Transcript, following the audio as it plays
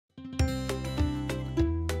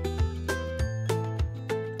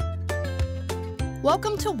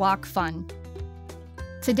Welcome to Walk Fun.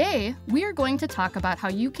 Today, we are going to talk about how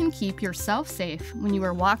you can keep yourself safe when you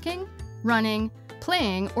are walking, running,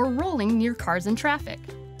 playing, or rolling near cars and traffic.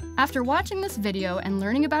 After watching this video and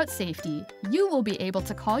learning about safety, you will be able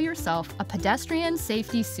to call yourself a pedestrian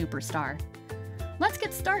safety superstar. Let's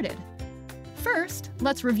get started. First,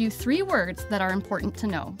 let's review 3 words that are important to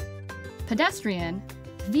know: pedestrian,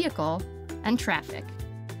 vehicle, and traffic.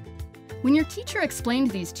 When your teacher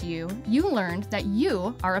explained these to you, you learned that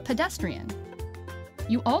you are a pedestrian.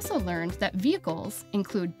 You also learned that vehicles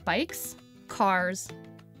include bikes, cars,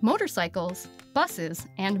 motorcycles, buses,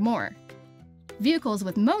 and more. Vehicles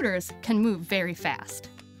with motors can move very fast.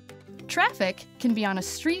 Traffic can be on a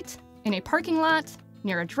street, in a parking lot,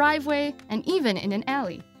 near a driveway, and even in an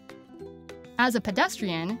alley. As a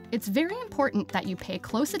pedestrian, it's very important that you pay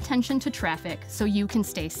close attention to traffic so you can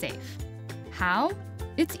stay safe. How?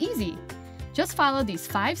 It's easy. Just follow these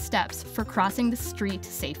 5 steps for crossing the street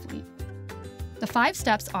safely. The 5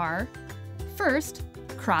 steps are: first,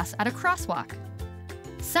 cross at a crosswalk.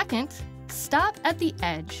 Second, stop at the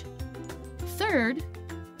edge. Third,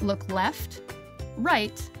 look left,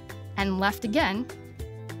 right, and left again.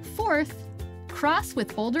 Fourth, cross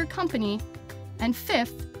with older company. And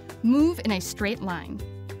fifth, move in a straight line.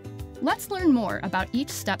 Let's learn more about each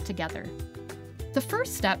step together. The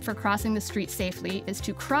first step for crossing the street safely is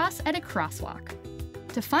to cross at a crosswalk.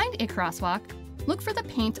 To find a crosswalk, look for the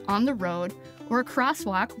paint on the road or a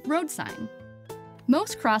crosswalk road sign.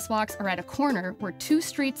 Most crosswalks are at a corner where 2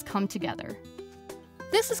 streets come together.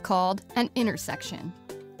 This is called an intersection.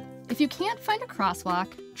 If you can't find a crosswalk,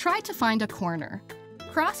 try to find a corner.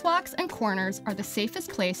 Crosswalks and corners are the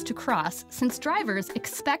safest place to cross since drivers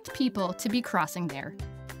expect people to be crossing there.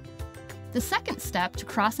 The second step to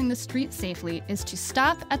crossing the street safely is to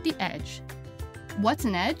stop at the edge. What's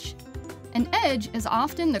an edge? An edge is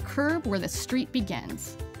often the curb where the street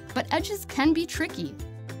begins, but edges can be tricky.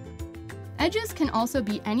 Edges can also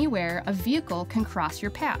be anywhere a vehicle can cross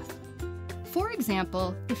your path. For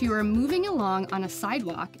example, if you are moving along on a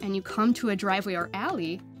sidewalk and you come to a driveway or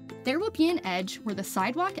alley, there will be an edge where the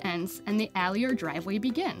sidewalk ends and the alley or driveway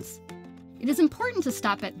begins. It is important to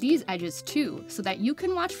stop at these edges too, so that you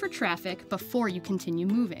can watch for traffic before you continue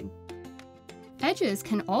moving. Edges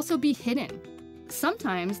can also be hidden.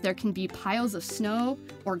 Sometimes there can be piles of snow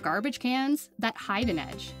or garbage cans that hide an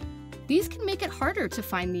edge. These can make it harder to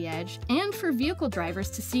find the edge and for vehicle drivers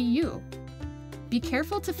to see you. Be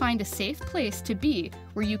careful to find a safe place to be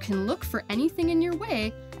where you can look for anything in your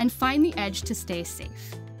way and find the edge to stay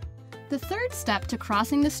safe. The third step to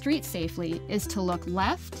crossing the street safely is to look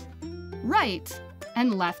left, right,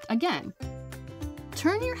 and left again.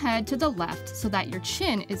 Turn your head to the left so that your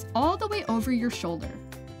chin is all the way over your shoulder.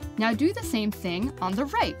 Now do the same thing on the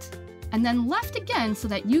right, and then left again so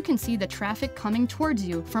that you can see the traffic coming towards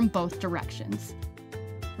you from both directions.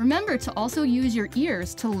 Remember to also use your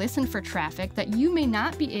ears to listen for traffic that you may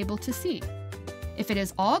not be able to see. If it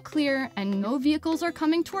is all clear and no vehicles are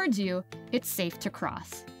coming towards you, it's safe to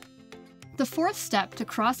cross. The fourth step to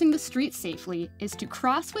crossing the street safely is to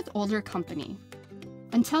cross with older company.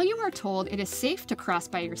 Until you are told it is safe to cross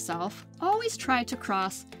by yourself, always try to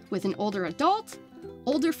cross with an older adult,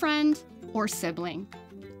 older friend, or sibling.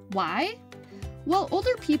 Why? Well,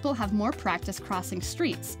 older people have more practice crossing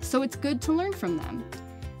streets, so it's good to learn from them.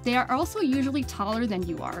 They are also usually taller than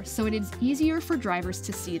you are, so it is easier for drivers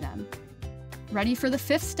to see them. Ready for the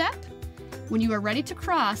 5th step? When you are ready to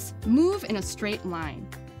cross, move in a straight line.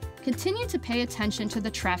 Continue to pay attention to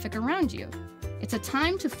the traffic around you. It's a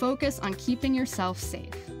time to focus on keeping yourself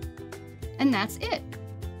safe. And that's it.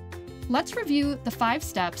 Let's review the 5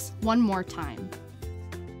 steps one more time.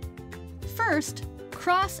 First,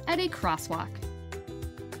 cross at a crosswalk.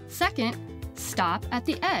 Second, stop at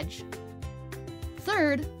the edge.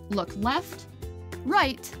 Third, look left,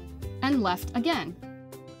 right, and left again.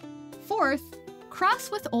 Fourth,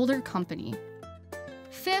 cross with older company.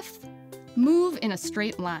 Fifth, move in a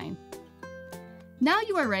straight line. Now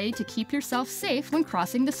you are ready to keep yourself safe when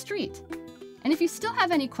crossing the street. And if you still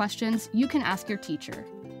have any questions, you can ask your teacher.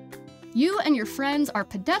 You and your friends are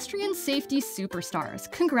pedestrian safety superstars.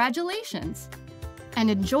 Congratulations! And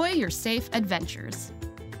enjoy your safe adventures.